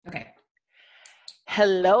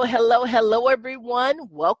Hello, hello, hello, everyone.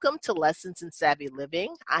 Welcome to Lessons in Savvy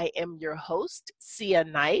Living. I am your host, Sia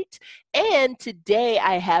Knight, and today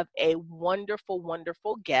I have a wonderful,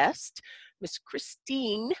 wonderful guest, Miss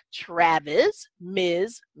Christine Travis,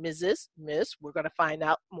 Miss. We're going to find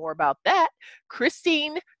out more about that.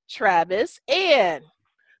 Christine Travis. And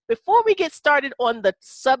before we get started on the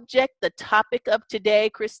subject, the topic of today,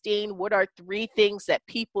 Christine, what are three things that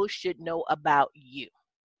people should know about you?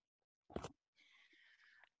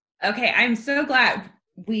 Okay, I'm so glad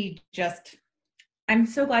you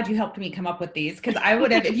helped me come up with these, because I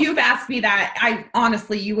would have, if you've asked me that,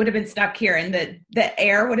 you would have been stuck here and the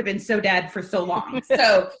air would have been so dead for so long.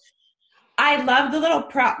 So I love the little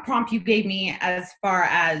prompt you gave me as far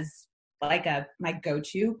as like my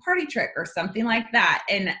go-to party trick or something like that.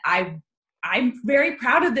 And I'm very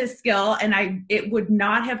proud of this skill, and it would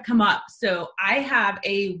not have come up. So I have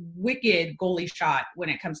a wicked goalie shot when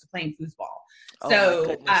it comes to playing foosball.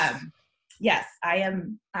 So, yes, I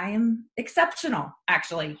am exceptional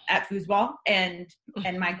actually at foosball, and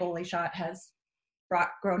my goalie shot has brought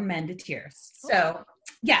grown men to tears. So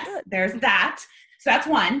yes, there's that. So that's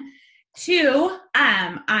one. Two,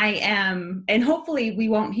 I am, and hopefully we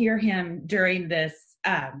won't hear him during this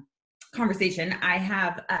conversation. I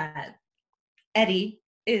have Eddie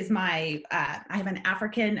is my, I have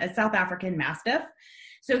a South African Mastiff.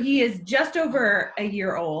 So he is just over a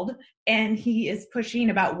year old, and he is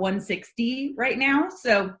pushing about 160 right now.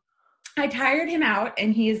 So I tired him out,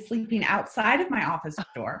 and he is sleeping outside of my office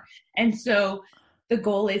door. And so the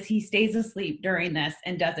goal is he stays asleep during this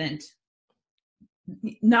and doesn't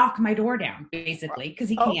knock my door down, basically, because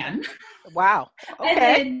he can. Wow.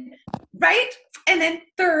 Okay. And then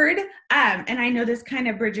third, and I know this kind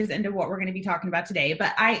of bridges into what we're going to be talking about today,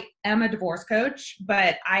 but I am a divorce coach,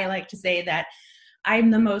 but I like to say that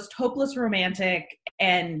I'm the most hopeless romantic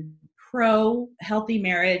and pro healthy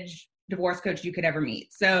marriage divorce coach you could ever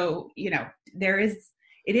meet. So, it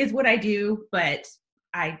is what I do, but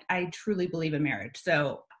I truly believe in marriage.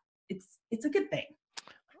 So it's a good thing.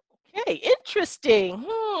 Okay, interesting.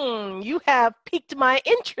 You have piqued my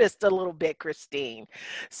interest a little bit, Christine.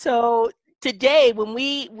 So today, when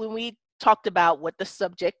we talked about what the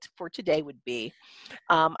subject for today would be,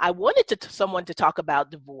 I wanted someone to talk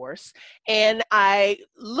about divorce, and I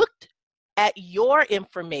looked at your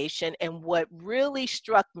information, and what really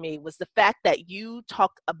struck me was the fact that you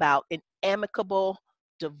talk about an amicable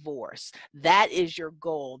divorce. That is your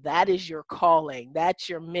goal. That is your calling. That's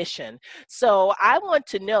your mission. So I want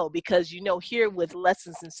to know, because here with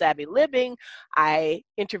Lessons in Savvy Living, I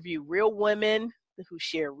interview real women who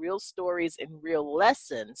share real stories and real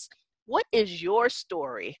lessons. What is your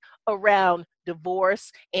story around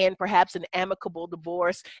divorce and perhaps an amicable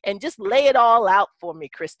divorce? And just lay it all out for me,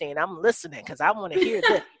 Christine. I'm listening because I want to hear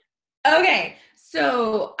this. Okay.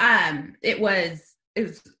 So it was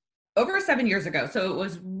over 7 years ago. So it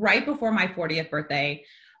was right before my 40th birthday.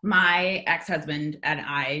 My ex-husband and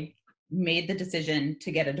I made the decision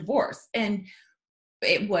to get a divorce. And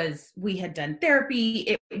we had done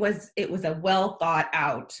therapy. It was a well thought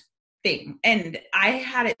out thing. And I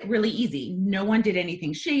had it really easy. No one did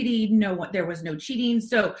anything shady. There was no cheating.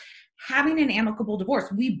 So having an amicable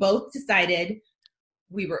divorce, we both decided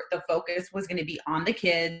the focus was going to be on the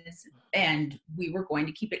kids, and we were going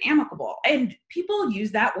to keep it amicable. And people use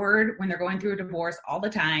that word when they're going through a divorce all the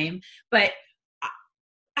time. But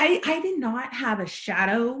I did not have a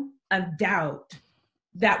shadow of doubt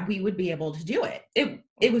that we would be able to do it.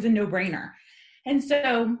 It was a no-brainer. And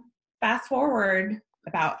so fast forward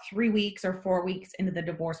about 3 weeks or 4 weeks into the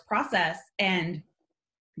divorce process, and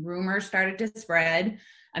rumors started to spread.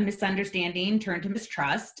 A misunderstanding turned to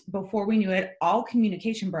mistrust. Before we knew it, all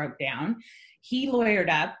communication broke down. He lawyered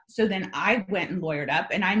up. So then I went and lawyered up,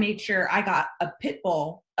 and I made sure I got a pit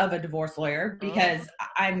bull of a divorce lawyer, because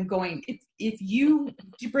I'm going, if you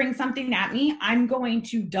bring something at me, I'm going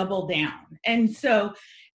to double down. And so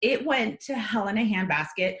it went to hell in a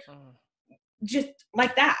handbasket, just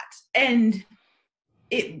like that. And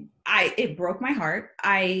it broke my heart.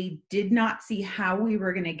 I did not see how we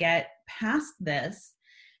were going to get past this.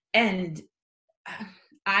 And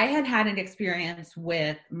I had an experience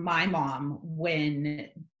with my mom when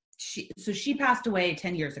she passed away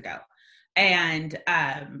 10 years ago. And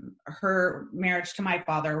her marriage to my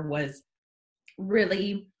father was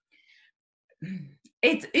really,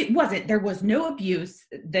 there was no abuse,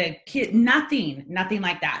 the kid, nothing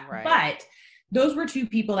like that. Right. But those were two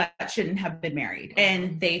people that shouldn't have been married,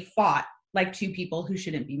 and they fought like two people who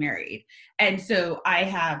shouldn't be married. And so I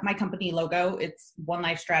have my company logo, it's One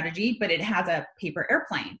Life Strategy, but it has a paper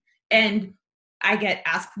airplane. And I get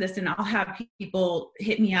asked this, and I'll have people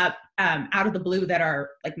hit me up out of the blue that are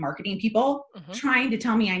like marketing people trying to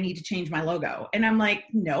tell me I need to change my logo. And I'm like,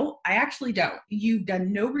 no, I actually don't. You've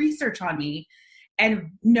done no research on me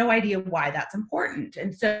and no idea why that's important.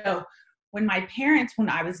 And so when my parents, when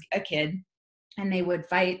I was a kid and they would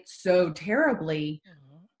fight so terribly,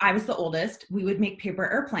 I was the oldest. We would make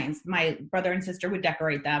paper airplanes. My brother and sister would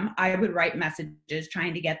decorate them. I would write messages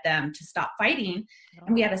trying to get them to stop fighting.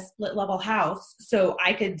 And we had a split level house. So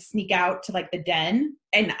I could sneak out to like the den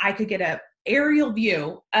and I could get a aerial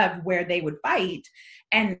view of where they would fight.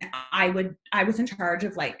 And I was in charge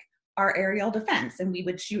of like our aerial defense, and we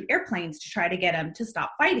would shoot airplanes to try to get them to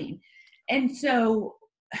stop fighting. And so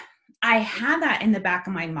I had that in the back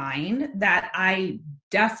of my mind that I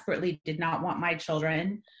desperately did not want my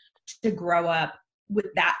children to grow up with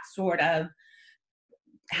that sort of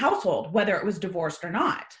household, whether it was divorced or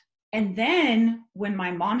not. And then when my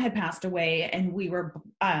mom had passed away and we were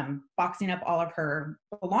boxing up all of her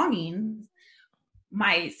belongings,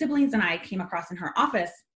 my siblings and I came across in her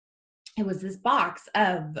office, it was this box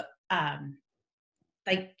of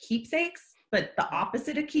like keepsakes, but the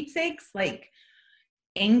opposite of keepsakes, like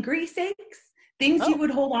angry sakes, things you would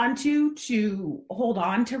hold on to hold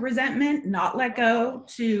on to resentment, not let go,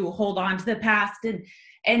 to hold on to the past. And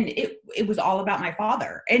it was all about my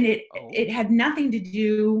father. And it had nothing to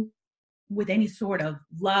do with any sort of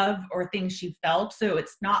love or things she felt. So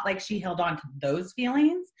it's not like she held on to those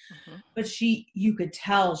feelings, but you could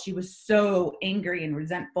tell she was so angry and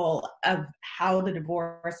resentful of how the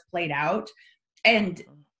divorce played out. And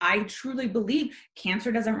I truly believe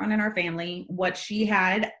cancer doesn't run in our family. What she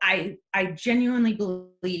had, I genuinely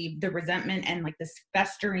believe the resentment and like this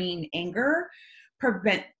festering anger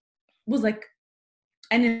was like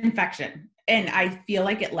an infection. And I feel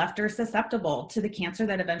like it left her susceptible to the cancer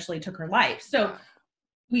that eventually took her life. So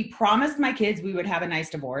we promised my kids we would have a nice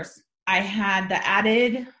divorce. I had the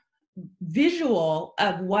added visual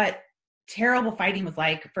of what terrible fighting was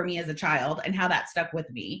like for me as a child and how that stuck with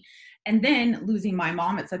me. And then losing my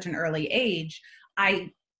mom at such an early age,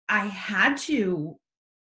 I had to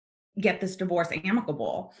get this divorce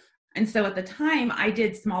amicable. And so at the time I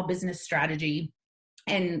did small business strategy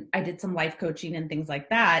and I did some life coaching and things like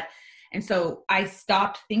that. And so I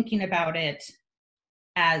stopped thinking about it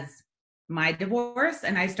as my divorce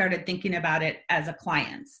and I started thinking about it as a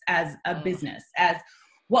client's, as a business, as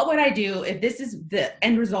what would I do if this is the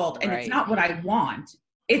end result and it's not what I want.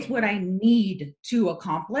 It's what I need to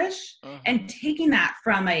accomplish. And taking that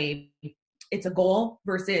from it's a goal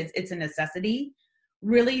versus it's a necessity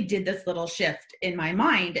really did this little shift in my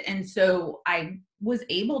mind. And so I was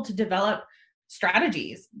able to develop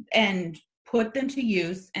strategies and put them to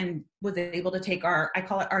use and was able to take I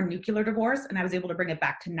call it our nuclear divorce, and I was able to bring it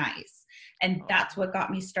back to nice. And that's what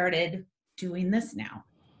got me started doing this now.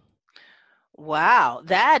 Wow,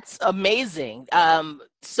 that's amazing.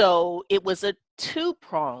 So it was a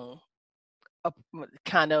two-prong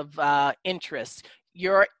kind of interest.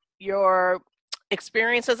 Your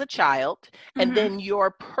experience as a child, and then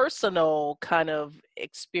your personal kind of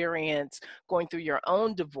experience going through your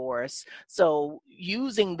own divorce. So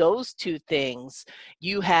using those two things,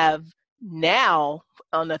 you have now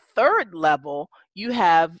on a third level, you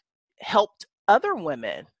have helped other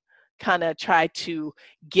women kind of try to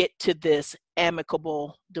get to this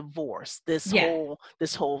amicable divorce, this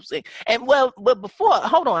whole thing. And but before,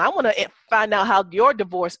 hold on, I want to find out how your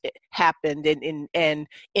divorce happened and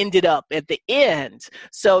ended up at the end.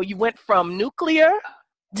 So you went from nuclear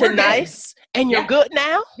to nice, and you're good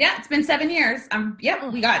now? Yeah, it's been 7 years.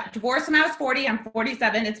 We got divorced when I was 40. I'm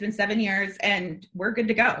 47. It's been 7 years, and we're good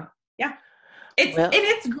to go. Yeah,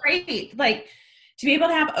 it's great, like to be able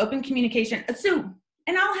to have open communication.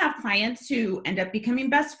 And I'll have clients who end up becoming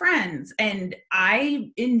best friends, and I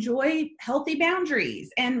enjoy healthy boundaries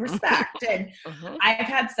and respect. And I've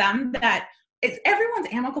had some that everyone's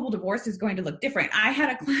amicable divorce is going to look different. I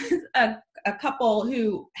had a couple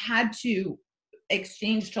who had to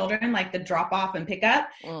exchange children, like the drop off and pick up,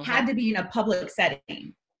 had to be in a public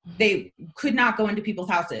setting. They could not go into people's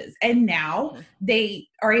houses. And now they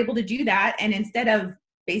are able to do that. And instead of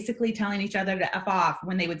basically telling each other to F off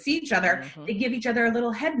when they would see each other, they give each other a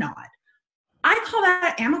little head nod. I call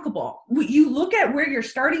that amicable. You look at where you're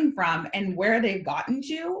starting from and where they've gotten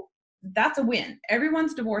to, that's a win.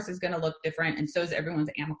 Everyone's divorce is going to look different, and so is everyone's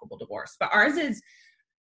amicable divorce. But ours is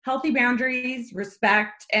healthy boundaries,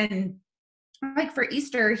 respect, and like for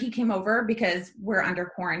Easter, he came over because we're under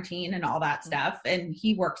quarantine and all that stuff, and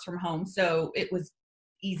he works from home, so it was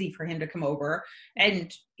easy for him to come over.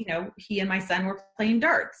 And he and my son were playing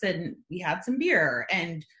darts, and we had some beer,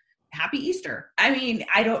 and happy Easter. I mean,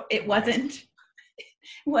 it wasn't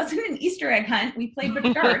wasn't an Easter egg hunt. We played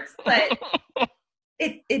with darts, but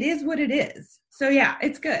it is what it is. So yeah,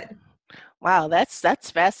 it's good. Wow, that's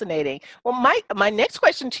fascinating. Well, my next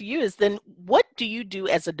question to you is then what do you do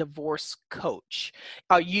as a divorce coach?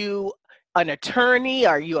 Are you an attorney?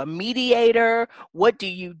 Are you a mediator? What do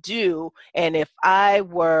you do? And if I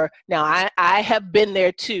were now I have been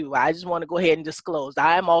there too. I just want to go ahead and disclose.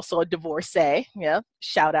 I am also a divorcee. Yeah.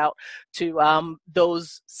 Shout out to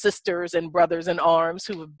those sisters and brothers in arms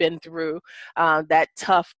who have been through that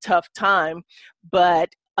tough time. But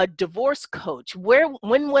a divorce coach,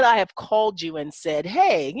 when would I have called you and said,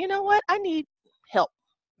 hey, you know what, I need help?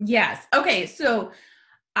 Yes. Okay. So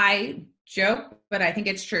I joke, but I think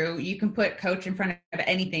it's true. You can put coach in front of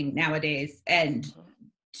anything nowadays and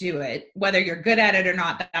do it. Whether you're good at it or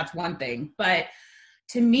not, that's one thing. But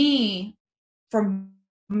to me, for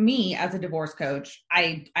me as a divorce coach,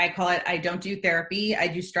 I call it, I don't do therapy, I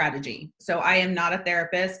do strategy. So I am not a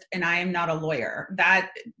therapist and I am not a lawyer.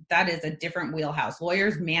 That is a different wheelhouse.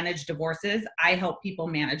 Lawyers manage divorces. I help people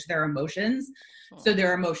manage their emotions so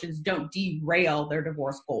their emotions don't derail their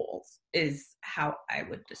divorce goals, is how I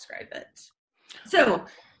would describe it. So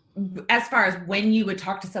as far as when you would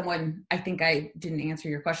talk to someone, I think I didn't answer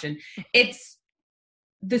your question. It's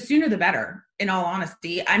the sooner the better, in all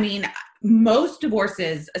honesty. I mean, most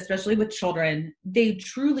divorces, especially with children, they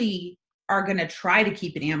truly are going to try to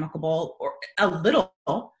keep it amicable, or a little,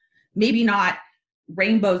 maybe not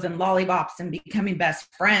rainbows and lollipops and becoming best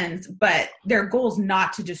friends, but their goal is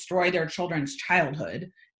not to destroy their children's childhood.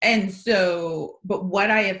 And so, but what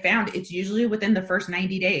I have found, it's usually within the first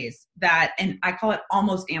 90 days that, and I call it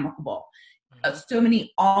almost amicable. So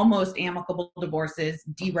many almost amicable divorces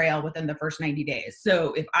derail within the first 90 days.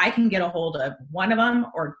 So if I can get a hold of one of them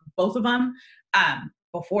or both of them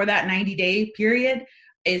before that 90-day period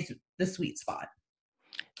is the sweet spot.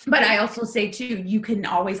 But I also say too, you can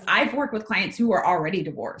always, I've worked with clients who are already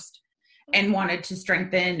divorced and wanted to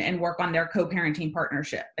strengthen and work on their co-parenting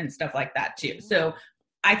partnership and stuff like that too. So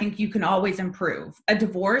I think you can always improve. A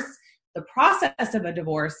divorce, the process of a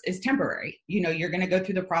divorce is temporary. You know, you're going to go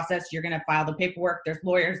through the process. You're going to file the paperwork. There's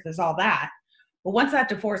lawyers. There's all that. But once that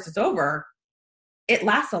divorce is over, it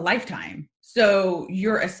lasts a lifetime. So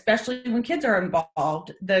you're, especially when kids are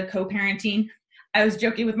involved, the co-parenting. I was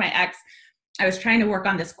joking with my ex. I was trying to work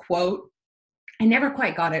on this quote. I never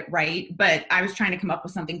quite got it right, but I was trying to come up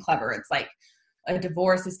with something clever. It's like, a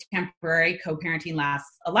divorce is temporary, co-parenting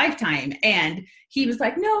lasts a lifetime. And he was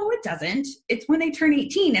like, no, it doesn't. It's when they turn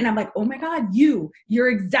 18. And I'm like, oh my God, you're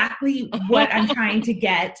exactly what I'm trying to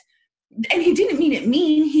get. And he didn't mean it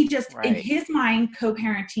mean. He just, in his mind,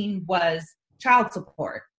 co-parenting was child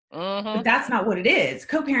support. But that's not what it is.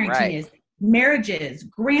 Co-parenting is marriages,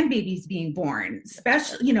 grandbabies being born,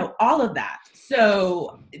 special, you know, all of that.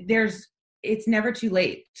 So it's never too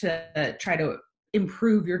late to try to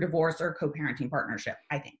improve your divorce or co-parenting partnership,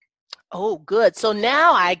 I think. Oh, good. So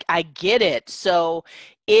now I get it. So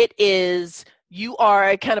it is, you are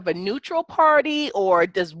a kind of a neutral party, or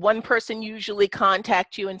does one person usually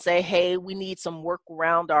contact you and say, hey, we need some work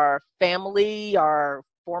around our family, our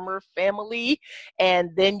former family, and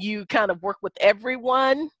then you kind of work with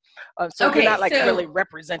everyone? So you're not like really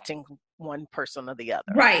representing one person or the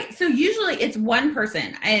other. Right. So usually it's one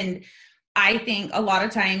person. And I think a lot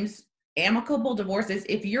of times amicable divorces,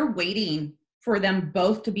 if you're waiting for them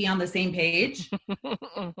both to be on the same page,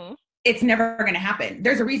 it's never going to happen.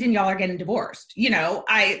 There's a reason y'all are getting divorced. You know,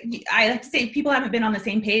 I like to say people haven't been on the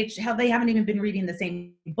same page. Hell, they haven't even been reading the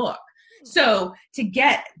same book. So to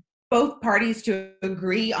get both parties to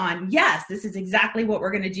agree on, yes, this is exactly what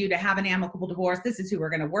we're going to do to have an amicable divorce, this is who we're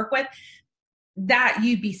going to work with, that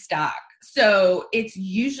you'd be stuck. So it's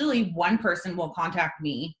usually one person will contact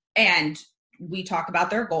me and we talk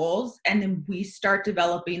about their goals, and then we start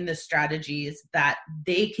developing the strategies that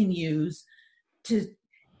they can use to,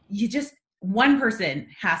 one person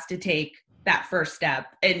has to take that first step.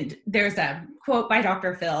 And there's a quote by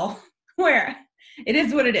Dr. Phil where it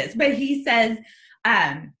is what it is, but he says,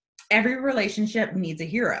 every relationship needs a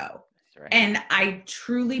hero. Right. And I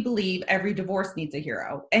truly believe every divorce needs a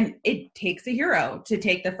hero. And it takes a hero to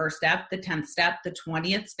take the first step, the 10th step, the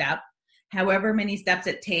 20th step, however many steps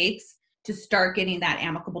it takes to start getting that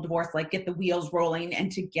amicable divorce, like get the wheels rolling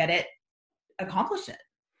and to get it, accomplish it.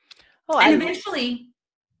 And eventually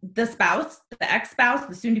the spouse, the ex-spouse,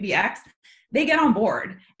 the soon-to-be ex, they get on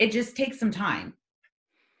board. It just takes some time.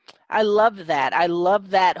 I love that. I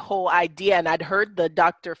love that whole idea. And I'd heard the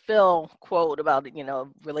Dr. Phil quote about, you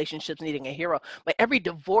know, relationships needing a hero, but every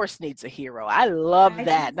divorce needs a hero. I love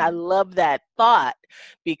that. And I love that thought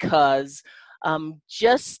because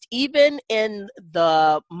just even in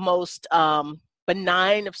the most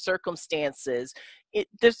benign of circumstances,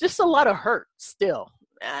 there's just a lot of hurt still.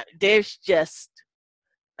 There's just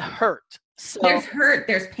hurt. So there's hurt,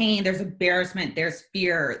 there's pain, there's embarrassment, there's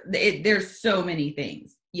fear. There's so many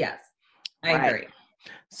things. Yes, I agree.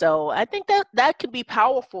 So I think that could be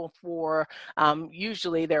powerful for,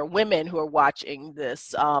 usually there are women who are watching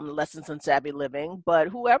this, Lessons in Savvy Living, but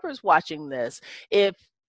whoever's watching this, if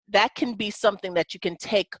that can be something that you can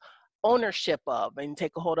take ownership of and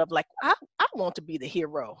take a hold of, like, I want to be the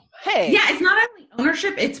hero. Hey. Yeah, it's not only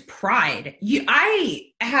ownership, it's pride.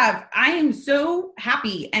 I am so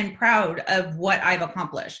happy and proud of what I've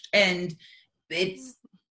accomplished. And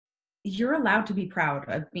you're allowed to be proud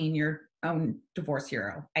of being your own divorce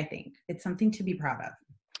hero. I think it's something to be proud of.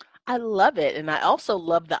 I love it. And I also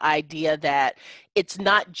love the idea that it's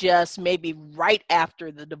not just maybe right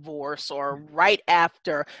after the divorce or right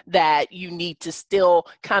after that you need to still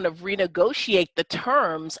kind of renegotiate the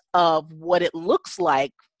terms of what it looks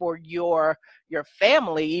like for your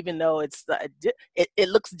family, even though it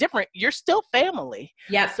looks different. You're still family.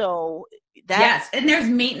 Yeah. So yes. And there's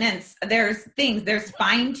maintenance, there's things, there's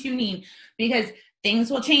fine tuning, because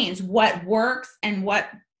things will change. What works and what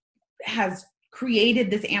has created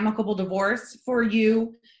this amicable divorce for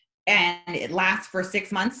you, and it lasts for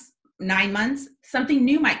 6 months, 9 months, something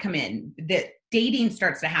new might come in, that dating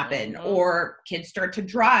starts to happen, or kids start to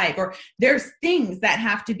drive, or there's things that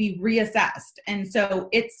have to be reassessed. And so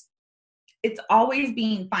it's always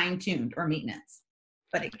being fine-tuned or maintenance,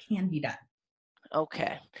 but it can be done.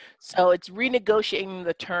 Okay. So it's renegotiating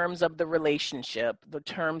the terms of the relationship, the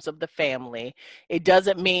terms of the family. It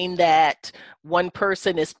doesn't mean that one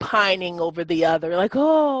person is pining over the other, like,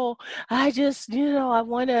 oh, I just, I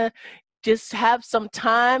want to just have some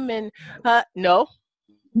time. And no.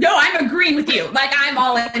 No, I'm agreeing with you. Like, I'm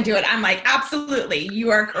all into it. I'm like, absolutely, you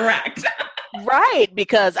are correct. Right.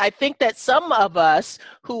 Because I think that some of us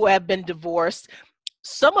who have been divorced,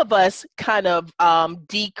 some of us kind of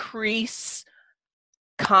decrease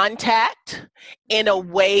contact in a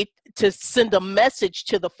way to send a message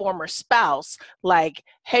to the former spouse, like,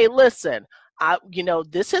 hey, listen,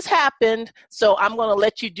 this has happened, so I'm going to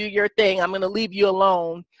let you do your thing. I'm going to leave you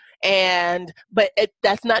alone. But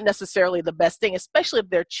that's not necessarily the best thing, especially if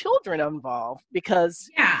there are children involved, because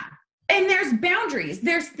yeah. And there's boundaries.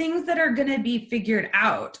 There's things that are going to be figured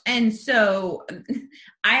out. And so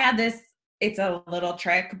I had this, it's a little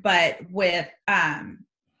trick, but with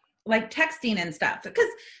like texting and stuff, because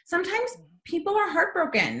sometimes people are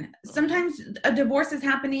heartbroken. Sometimes a divorce is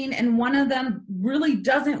happening and one of them really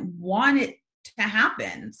doesn't want it to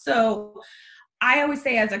happen. So I always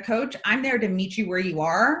say, as a coach, I'm there to meet you where you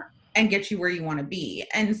are and get you where you want to be.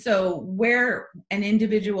 And so where an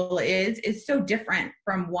individual is so different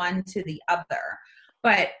from one to the other.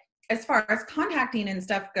 But as far as contacting and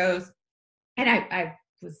stuff goes, and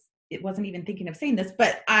it wasn't even thinking of saying this,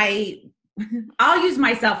 but I'll use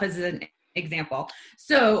myself as an example.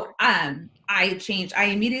 So I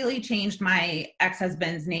immediately changed my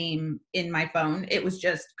ex-husband's name in my phone. It was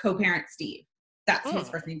just co-parent Steve. That's his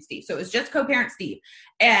first name, Steve. So it was just co-parent Steve.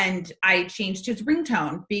 And I changed his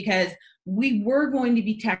ringtone because we were going to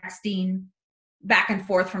be texting back and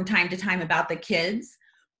forth from time to time about the kids.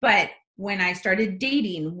 But when I started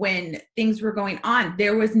dating, when things were going on,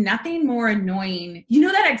 there was nothing more annoying. You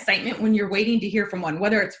know that excitement when you're waiting to hear from one,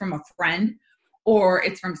 whether it's from a friend or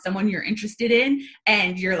it's from someone you're interested in,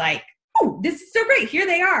 and you're like, oh, this is so great. Here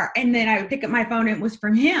they are. And then I would pick up my phone and it was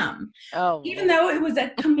from him. Oh, even though it was a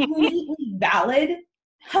completely valid,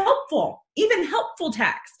 helpful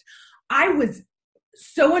text. I was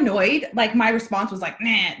so annoyed. Like, my response was like,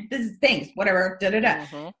 nah, this is thanks, whatever, da-da-da.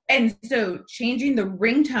 Mm-hmm. And so changing the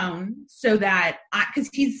ringtone so that because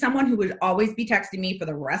he's someone who would always be texting me for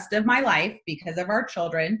the rest of my life because of our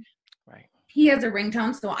children. Right. He has a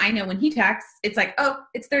ringtone, so I know when he texts, it's like, oh,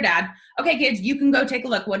 it's their dad. Okay, kids, you can go take a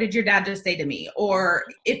look. What did your dad just say to me? Or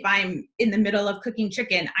if I'm in the middle of cooking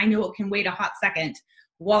chicken, I know it can wait a hot second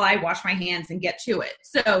while I wash my hands and get to it.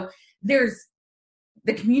 So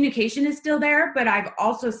the communication is still there, but I've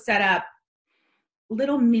also set up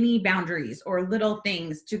little mini boundaries or little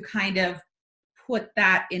things to kind of put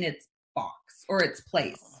that in its box or its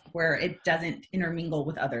place where it doesn't intermingle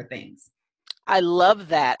with other things. I love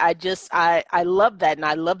that. I love that. And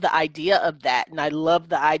I love the idea of that. And I love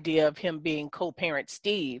the idea of him being co-parent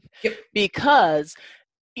Steve. Yep. Because,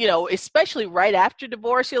 especially right after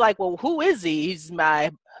divorce, you're like, well, who is he? He's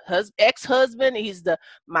my ex-husband. He's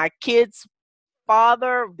my kid's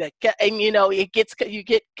father. And, you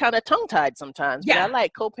get kind of tongue-tied sometimes. Yeah. But I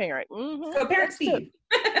like co-parent. Mm-hmm. Co-parent Steve.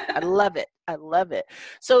 I love it. I love it.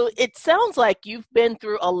 So it sounds like you've been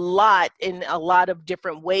through a lot in a lot of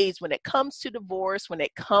different ways when it comes to divorce, when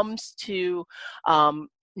it comes to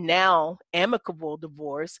now amicable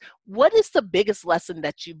divorce. What is the biggest lesson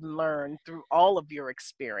that you've learned through all of your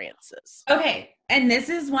experiences? Okay. And this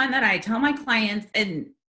is one that I tell my clients, and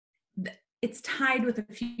it's tied with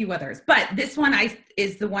a few others, but this one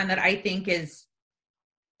is the one that I think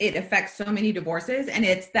it affects so many divorces. And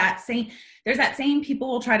it's there's that saying, people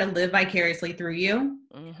will try to live vicariously through you.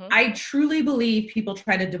 Mm-hmm. I truly believe people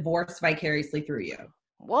try to divorce vicariously through you.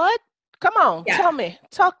 What? Come on, Tell me.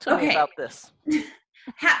 Talk to me about this.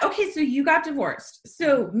 Okay, so you got divorced.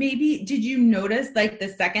 So maybe, did you notice, like, the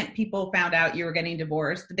second people found out you were getting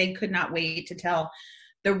divorced, they could not wait to tell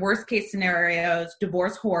the worst case scenarios,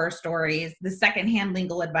 divorce horror stories, the secondhand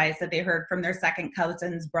legal advice that they heard from their second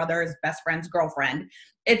cousin's brother's best friend's girlfriend.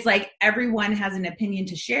 It's like everyone has an opinion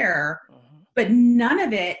to share, but none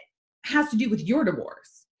of it has to do with your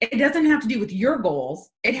divorce. It doesn't have to do with your goals.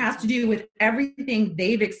 It has to do with everything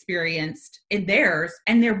they've experienced in theirs.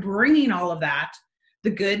 And they're bringing all of that,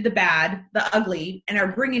 the good, the bad, the ugly, and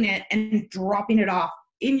are bringing it and dropping it off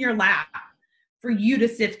in your lap for you to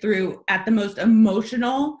sift through at the most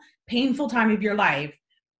emotional, painful time of your life.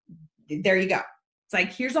 There you go. It's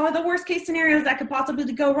like, here's all the worst case scenarios that could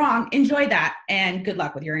possibly go wrong. Enjoy that. And good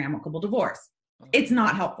luck with your amicable divorce. It's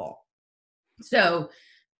not helpful. So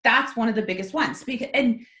that's one of the biggest ones.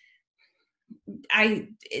 And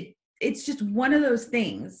it's just one of those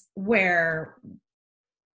things where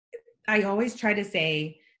I always try to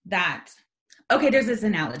say that, okay, there's this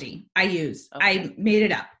analogy I use. Okay. I made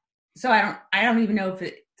it up. So I don't even know if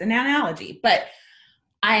it's an analogy, but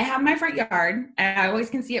I have my front yard and I always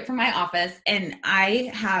can see it from my office, and I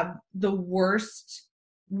have the worst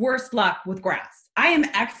luck with grass. I am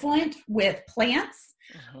excellent with plants.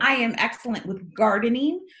 I am excellent with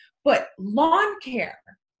gardening, but lawn care,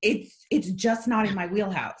 it's just not in my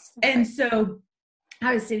wheelhouse. Okay. And so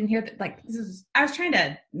I was sitting here I was trying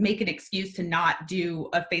to make an excuse to not do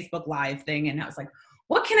a Facebook Live thing. And I was like,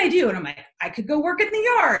 what can I do? And I'm like, I could go work in the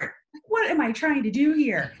yard. Like, what am I trying to do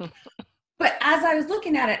here? But as I was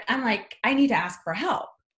looking at it, I'm like, I need to ask for help.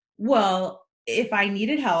 Well, if I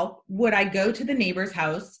needed help, would I go to the neighbor's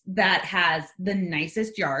house that has the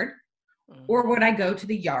nicest yard? Or would I go to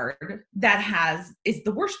the yard that is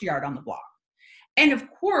the worst yard on the block? And of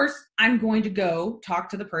course, I'm going to go talk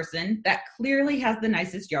to the person that clearly has the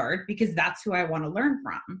nicest yard, because that's who I want to learn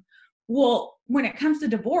from. Well, when it comes to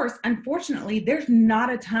divorce, unfortunately, there's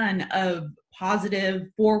not a ton of positive,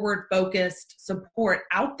 forward-focused support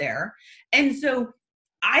out there. And so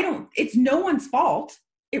it's no one's fault.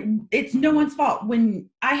 It's no one's fault. When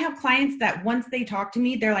I have clients that once they talk to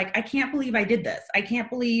me, they're like, I can't believe I did this. I can't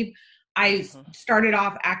believe I started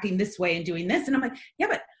off acting this way and doing this. And I'm like, yeah,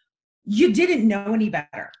 but you didn't know any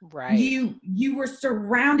better. Right. You were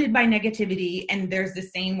surrounded by negativity, and there's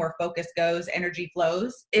this saying where focus goes, energy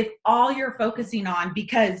flows. If all you're focusing on,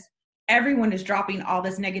 because everyone is dropping all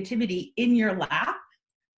this negativity in your lap,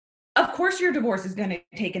 of course your divorce is going to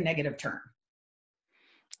take a negative turn.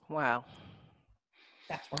 Wow.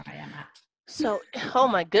 That's where I am at. So, oh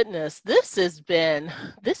my goodness, this is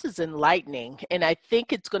enlightening. And I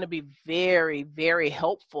think it's going to be very, very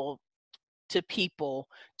helpful to people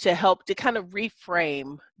to help to kind of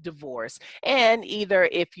reframe divorce. And either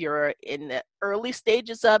if you're in the early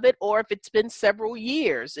stages of it, or if it's been several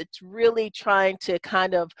years, it's really trying to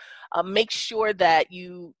kind of make sure that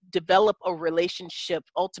you develop a relationship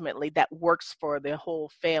ultimately that works for the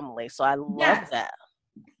whole family. So I love that.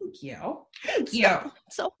 Thank you.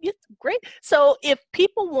 So it's great. So if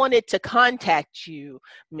people wanted to contact you,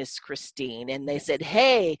 Miss Christine, and they said,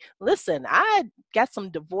 hey, listen, I got some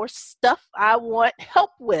divorce stuff I want help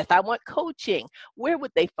with, I want coaching, where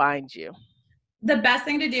would they find you? The best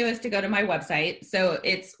thing to do is to go to my website. So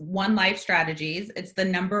it's One Life Strategies. It's the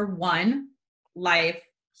number One Life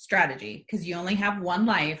Strategy, because you only have one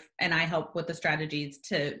life, and I help with the strategies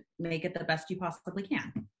to make it the best you possibly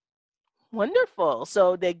can. Wonderful.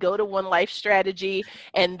 So they go to One Life Strategy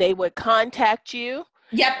and they would contact you.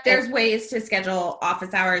 Yep. There's ways to schedule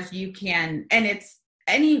office hours. You can, and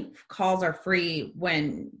any calls are free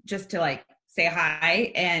just to say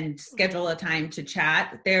hi and schedule a time to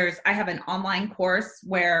chat. I have an online course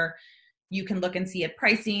where you can look and see at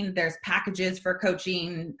pricing. There's packages for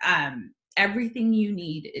coaching. Everything you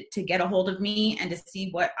need to get a hold of me and to see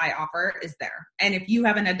what I offer is there. And if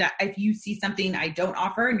you see something I don't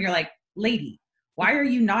offer and you're like, lady, why are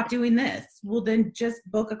you not doing this? Well, then just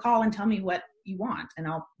book a call and tell me what you want, and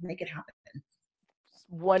I'll make it happen.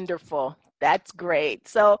 Wonderful. That's great.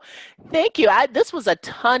 So thank you. This was a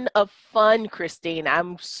ton of fun, Christine.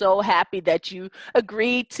 I'm so happy that you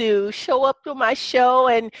agreed to show up to my show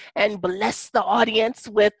and bless the audience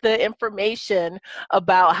with the information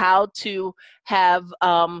about how to have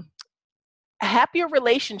a happier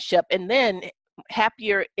relationship and then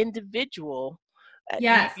happier individual.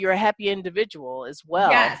 Yes. You're a happy individual as well.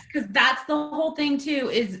 Yes, because that's the whole thing too,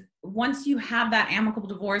 is once you have that amicable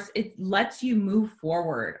divorce, it lets you move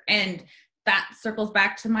forward. And that circles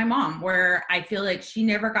back to my mom, where I feel like she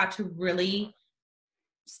never got to really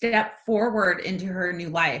step forward into her new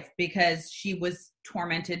life because she was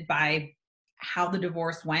tormented by how the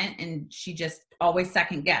divorce went, and she just always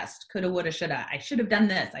second guessed, coulda, woulda, shoulda. I should have done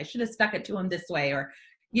this. I should have stuck it to him this way, or,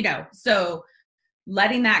 so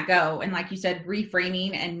letting that go. And like you said,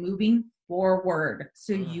 reframing and moving forward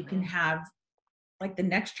so you can have like the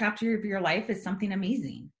next chapter of your life is something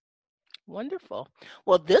amazing. Wonderful.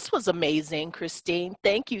 Well, this was amazing, Christine.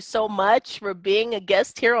 Thank you so much for being a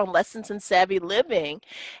guest here on Lessons in Savvy Living.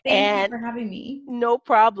 Thank you for having me. No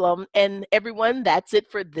problem. And everyone, that's it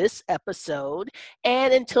for this episode.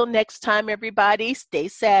 And until next time, everybody, stay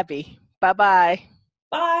savvy. Bye-bye.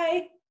 Bye.